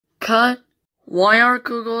cut? Why are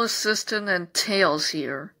Google Assistant and Tails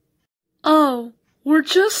here? Oh, we're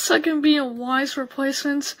just second B and Y's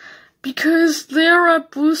replacements because they are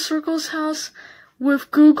at Blue Circle's house with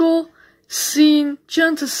Google, seeing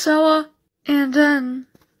Gentisella, and then...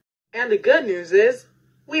 And the good news is,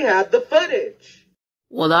 we have the footage.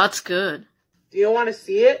 Well, that's good. Do you want to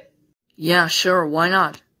see it? Yeah, sure, why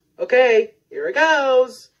not? Okay, here it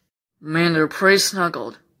goes. Man, they're pretty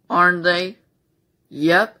snuggled, aren't they?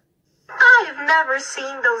 Yep. I've never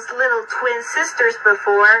seen those little twin sisters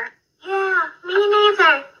before. Yeah, me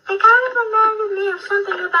neither. They kind of reminded me of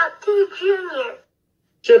something about T Jr.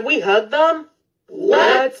 Should we hug them?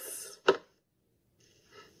 Let's.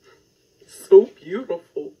 So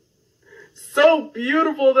beautiful. So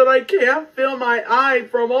beautiful that I can't feel my eye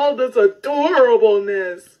from all this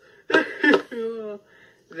adorableness.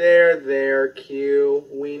 There, Q.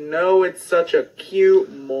 We know it's such a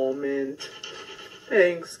cute moment.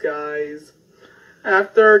 Thanks, guys.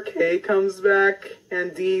 After K comes back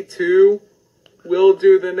and D too, we'll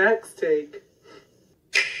do the next take.